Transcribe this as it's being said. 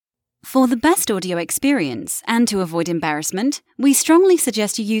For the best audio experience and to avoid embarrassment, we strongly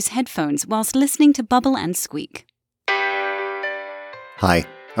suggest you use headphones whilst listening to Bubble and Squeak. Hi,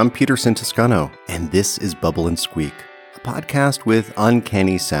 I'm Peter Santoscano, and this is Bubble and Squeak, a podcast with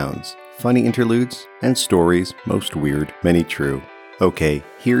uncanny sounds, funny interludes, and stories, most weird, many true. Okay,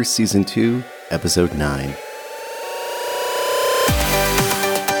 here's Season 2, Episode 9.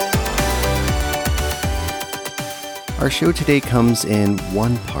 Our show today comes in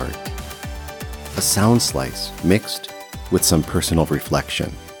one part. A sound slice mixed with some personal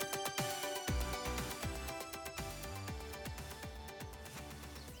reflection.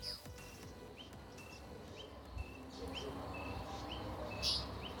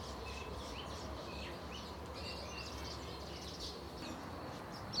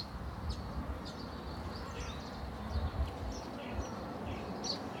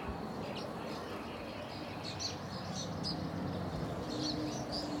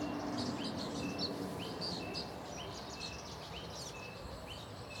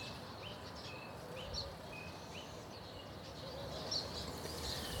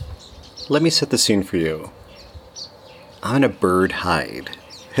 Let me set the scene for you. I'm in a bird hide.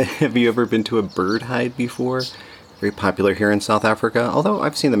 Have you ever been to a bird hide before? Very popular here in South Africa, although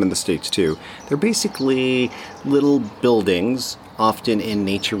I've seen them in the States too. They're basically little buildings, often in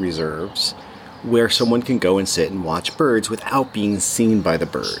nature reserves, where someone can go and sit and watch birds without being seen by the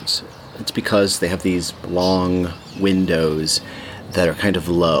birds. It's because they have these long windows that are kind of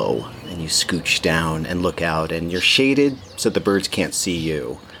low, and you scooch down and look out, and you're shaded so the birds can't see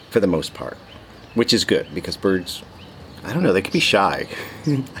you. For the most part, which is good because birds, I don't know, they can be shy. I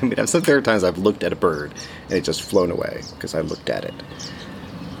mean, there are times I've looked at a bird and it's just flown away because I looked at it.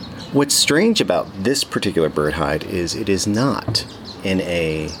 What's strange about this particular bird hide is it is not in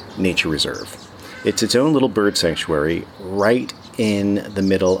a nature reserve. It's its own little bird sanctuary right in the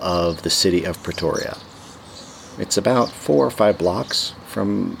middle of the city of Pretoria. It's about 4 or 5 blocks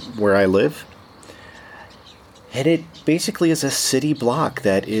from where I live. And it basically is a city block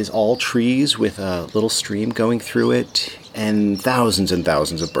that is all trees with a little stream going through it and thousands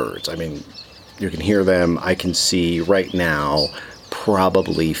of birds. I mean, you can hear them. I can see right now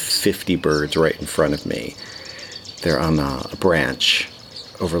probably 50 birds right in front of me. They're on a branch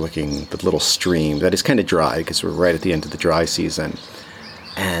overlooking the little stream that is kind of dry because we're right at the end of the dry season.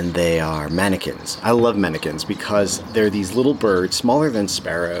 And they are manakins. I love manakins because they're these little birds, smaller than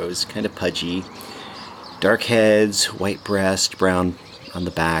sparrows, kind of pudgy. Dark heads, white breast, brown on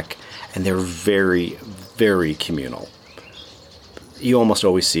the back, and they're very, very communal. You almost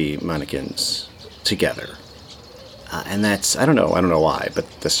always see manakins together. And that's, I don't know why, but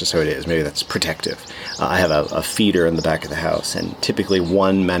that's just how it is. Maybe that's protective. I have a feeder in the back of the house, and typically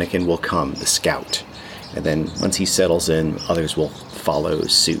one manakin will come, the scout. And then once he settles in, others will follow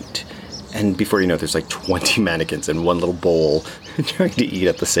suit. And before you know it, there's like 20 manakins in one little bowl trying to eat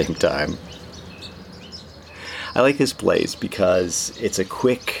at the same time. I like this place because it's a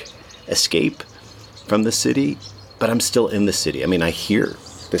quick escape from the city, but I'm still in the city. I mean, I hear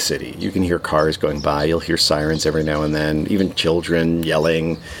the city. You can hear cars going by. You'll hear sirens every now and then, even children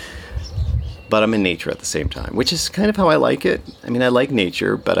yelling. But I'm in nature at the same time, which is kind of how I like it. I mean, I like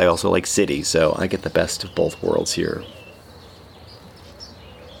nature, but I also like city, so I get the best of both worlds here.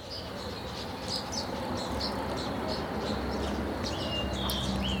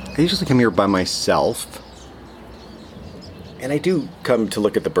 I usually come here by myself. And I do come to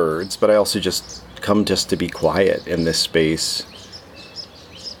look at the birds, but I also just come just to be quiet in this space.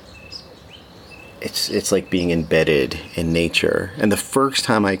 It's like being embedded in nature. And the first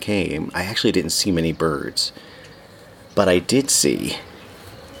time I came, I actually didn't see many birds. But I did see,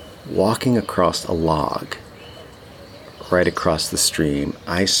 walking across a log, right across the stream,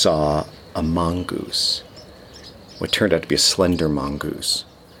 I saw a mongoose. What turned out to be a slender mongoose.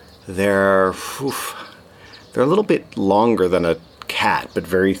 They're a little bit longer than a cat, but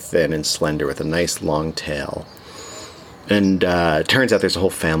very thin and slender with a nice long tail. And it turns out there's a whole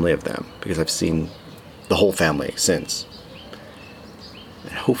family of them, because I've seen the whole family since.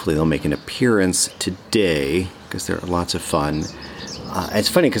 And hopefully they'll make an appearance today, because they're lots of fun. It's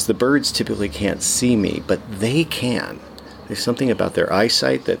funny, because the birds typically can't see me, but they can. There's something about their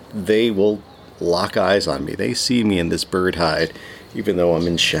eyesight that they will lock eyes on me. They see me in this bird hide, even though I'm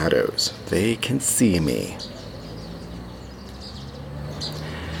in shadows. They can see me.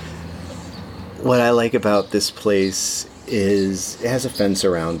 What I like about this place is it has a fence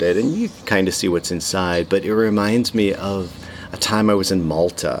around it, and you can kind of see what's inside, but it reminds me of a time I was in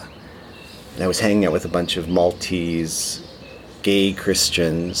Malta. And I was hanging out with a bunch of Maltese gay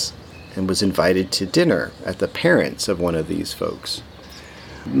Christians and was invited to dinner at the parents of one of these folks.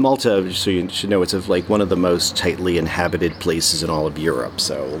 Malta, so you should know, it's like one of the most tightly inhabited places in all of Europe.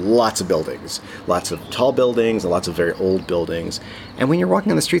 So lots of buildings, lots of tall buildings, and lots of very old buildings. And when you're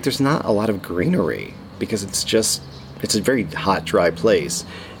walking on the street, there's not a lot of greenery because it's a very hot, dry place.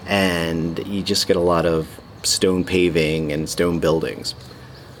 And you just get a lot of stone paving and stone buildings.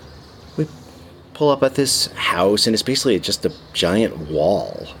 We pull up at this house, and it's basically just a giant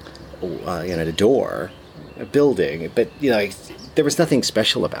wall, a door, a building, but there was nothing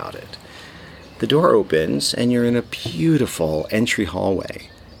special about it. The door opens, and you're in a beautiful entry hallway.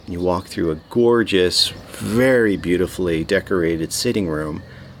 You walk through a gorgeous, very beautifully decorated sitting room,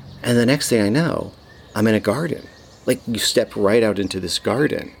 and the next thing I know, I'm in a garden. Like, you step right out into this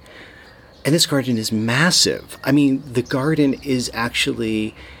garden. And this garden is massive. I mean, the garden is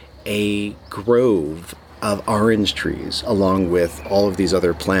actually a grove of orange trees, along with all of these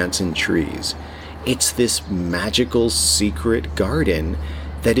other plants and trees. It's this magical secret garden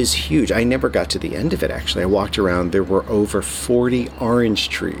that is huge. I never got to the end of it, actually. I walked around. There were over 40 orange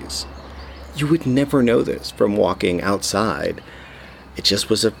trees. You would never know this from walking outside. It just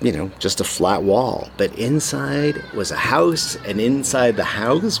was just a flat wall. But inside was a house, and inside the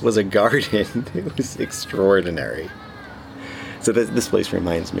house was a garden. It was extraordinary. So this place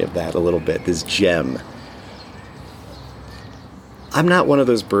reminds me of that a little bit, this gem. I'm not one of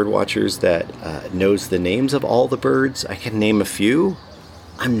those bird watchers that knows the names of all the birds. I can name a few.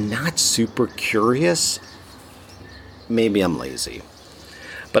 I'm not super curious. Maybe I'm lazy.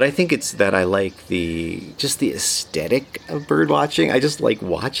 But I think it's that I like the aesthetic of bird watching. I just like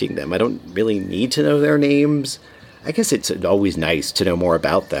watching them. I don't really need to know their names. I guess it's always nice to know more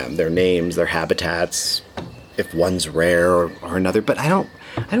about them, their names, their habitats, if one's rare or another. But I don't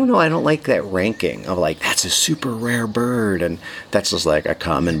know. I don't like that ranking of like, that's a super rare bird and that's just like a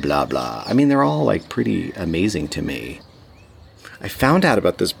common blah blah. I mean, they're all like pretty amazing to me. I found out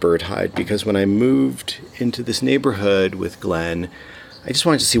about this bird hide because when I moved into this neighborhood with Glenn, I just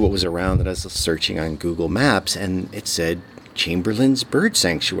wanted to see what was around, and I was searching on Google Maps, and it said Chamberlain's Bird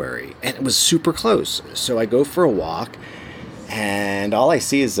Sanctuary, and it was super close. So I go for a walk, and all I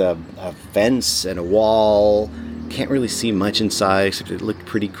see is a fence and a wall. Can't really see much inside, except it looked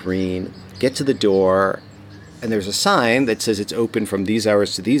pretty green. Get to the door, and there's a sign that says it's open from these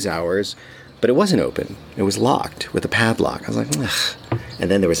hours to these hours, but it wasn't open. It was locked with a padlock. I was like, ugh. And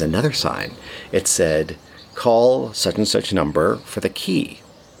then there was another sign. It said, call such and such number for the key.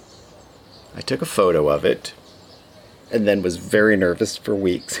 I took a photo of it and then was very nervous for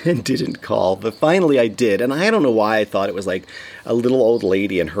weeks and didn't call. But finally I did. And I don't know why I thought it was like a little old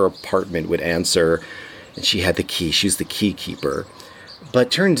lady in her apartment would answer and she had the key. She was the key keeper.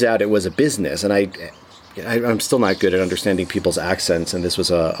 But turns out it was a business. And I'm still not good at understanding people's accents. And this was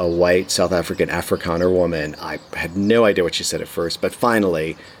a white South African Afrikaner woman. I had no idea what she said at first. But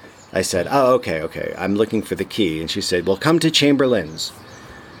finally I said, oh, okay, I'm looking for the key. And she said, well, come to Chamberlain's.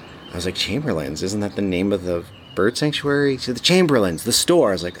 I was like, Chamberlain's? Isn't that the name of the bird sanctuary? She said, the Chamberlain's, the store.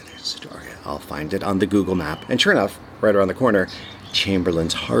 I was like, there's a store. I'll find it on the Google map. And sure enough, right around the corner,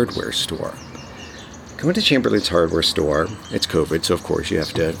 Chamberlain's hardware store. Going to Chamberlain's hardware store, it's COVID, so of course you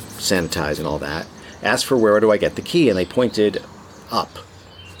have to sanitize and all that. Asked for where do I get the key, and they pointed up.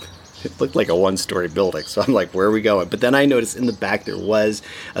 It looked like a one-story building, so I'm like, where are we going? But then I noticed in the back there was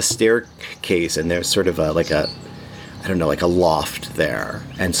a staircase, and there's sort of like a loft there,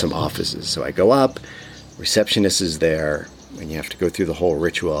 and some offices. So I go up, receptionist is there, and you have to go through the whole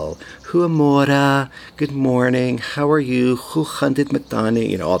ritual. Huamora, good morning, how are you? Huchandit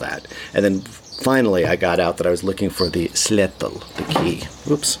matani, all that. And then finally I got out that I was looking for the sletel, the key.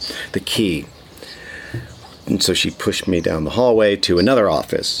 Oops, the key. And so she pushed me down the hallway to another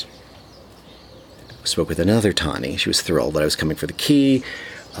office. Spoke with another Tani. She was thrilled that I was coming for the key,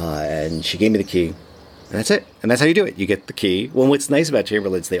 and she gave me the key. And that's it. And that's how you do it. You get the key. Well, what's nice about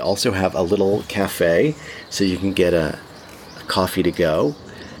Chamberlain's, they also have a little cafe, so you can get a coffee to go.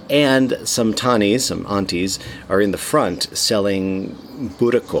 And some Tanis, some aunties, are in the front selling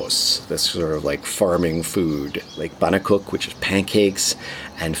buracos, this sort of like farming food, like banakuk, which is pancakes,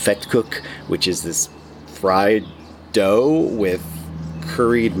 and fetkuk, which is this fried dough with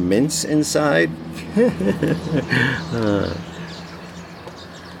curried mince inside.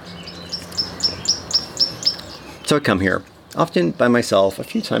 So I come here, often by myself, a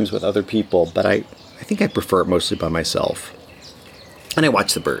few times with other people, but I think I prefer it mostly by myself. And I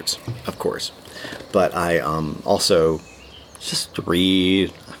watch the birds, of course. But I also just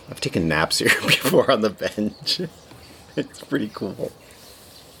read. I've taken naps here before on the bench. It's pretty cool.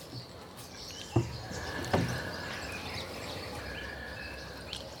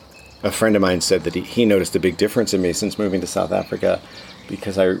 A friend of mine said that he noticed a big difference in me since moving to South Africa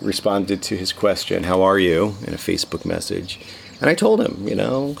because I responded to his question, "How are you?" in a Facebook message. And I told him,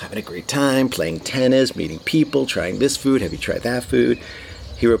 having a great time, playing tennis, meeting people, trying this food. Have you tried that food?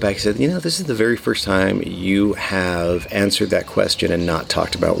 He wrote back, he said, this is the very first time you have answered that question and not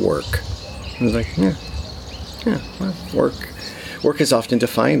talked about work. I was like, well, work has often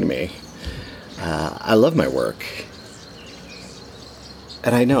defined me. I love my work.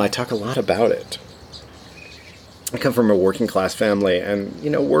 And I know I talk a lot about it. I come from a working class family, and,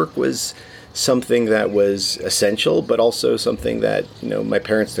 work was something that was essential, but also something that, my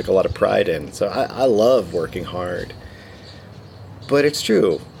parents took a lot of pride in. So I love working hard. But it's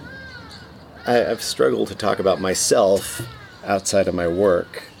true. I've struggled to talk about myself outside of my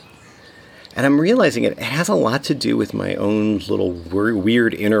work. And I'm realizing it has a lot to do with my own little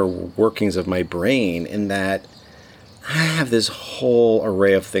weird inner workings of my brain, in that I have this whole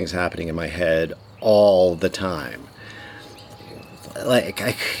array of things happening in my head all the time. Like,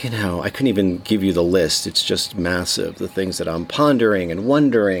 I couldn't even give you the list. It's just massive. The things that I'm pondering and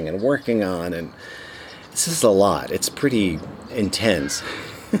wondering and working on. And this is a lot. It's pretty intense.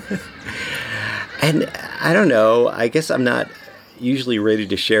 And I don't know. I guess I'm not usually ready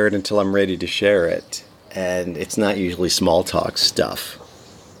to share it until I'm ready to share it. And it's not usually small talk stuff.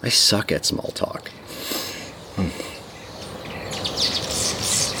 I suck at small talk.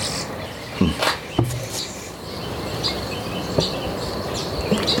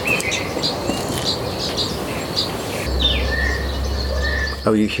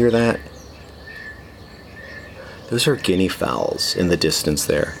 Oh, you hear that? Those are guinea fowls in the distance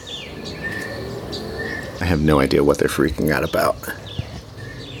there. I have no idea what they're freaking out about.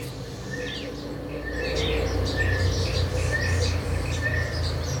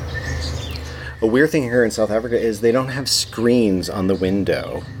 A weird thing here in South Africa is they don't have screens on the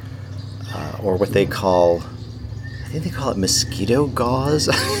window, or what they call, I think they call it mosquito gauze,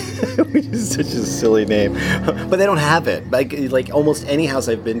 which is such a silly name, but they don't have it. Like almost any house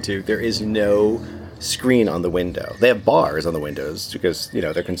I've been to, there is no screen on the window. They have bars on the windows because,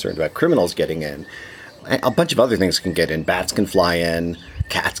 they're concerned about criminals getting in. A bunch of other things can get in. Bats can fly in,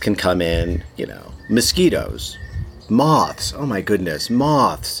 cats can come in, mosquitoes, moths. Oh my goodness,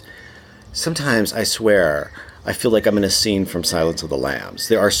 moths. Sometimes, I swear, I feel like I'm in a scene from Silence of the Lambs.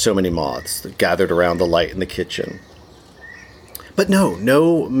 There are so many moths that gathered around the light in the kitchen. But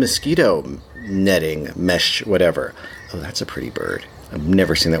no mosquito netting, mesh, whatever. Oh, that's a pretty bird. I've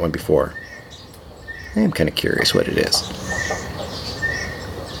never seen that one before. I am kind of curious what it is.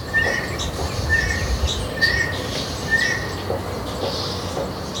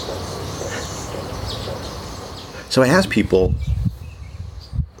 So I asked people,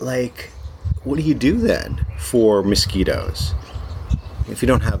 what do you do then for mosquitoes? If you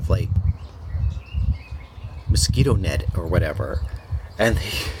don't have, mosquito net or whatever. And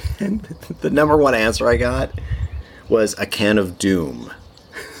the number one answer I got was a can of Doom.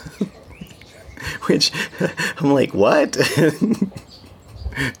 Which, I'm like, what?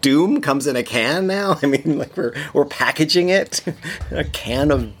 Doom comes in a can now? I mean, we're packaging it? A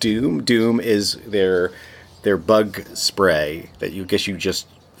can of Doom? Doom is their bug spray that you just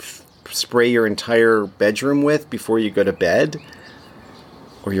spray your entire bedroom with before you go to bed,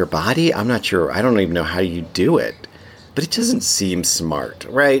 or your body. I'm not sure. I don't even know how you do it, but it doesn't seem smart,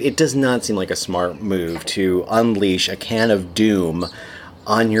 right? It does not seem like a smart move to unleash a can of Doom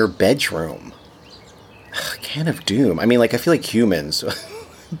on your bedroom. A can of Doom. I mean, I feel like humans,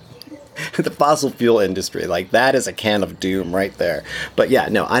 the fossil fuel industry, that is a can of Doom right there. But yeah,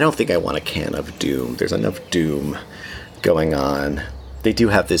 no, I don't think I want a can of Doom. There's enough Doom going on. They do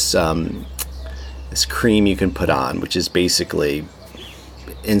have this this cream you can put on, which is basically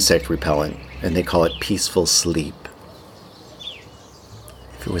insect repellent, and they call it Peaceful Sleep.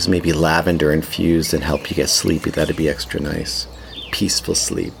 If it was maybe lavender infused and help you get sleepy, that'd be extra nice. Peaceful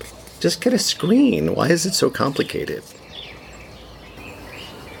Sleep. Just get a screen. Why is it so complicated?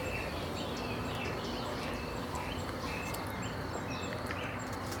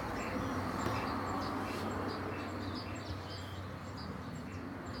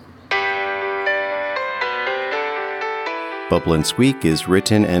 Bubble and Squeak is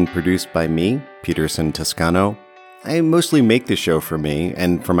written and produced by me, Peterson Toscano. I mostly make the show for me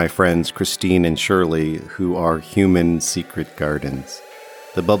and for my friends Christine and Shirley, who are Human Secret Gardens.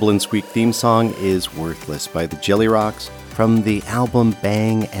 The Bubble and Squeak theme song is Worthless by the Jelly Rocks from the album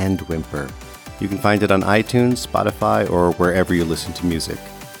Bang and Whimper. You can find it on iTunes, Spotify, or wherever you listen to music.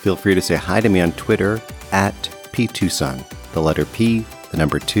 Feel free to say hi to me on Twitter at P2Son, the letter P, the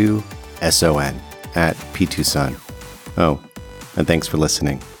number 2, S-O-N, at P2Son. Oh, and thanks for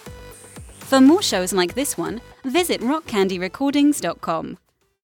listening. For more shows like this one, visit rockcandyrecordings.com.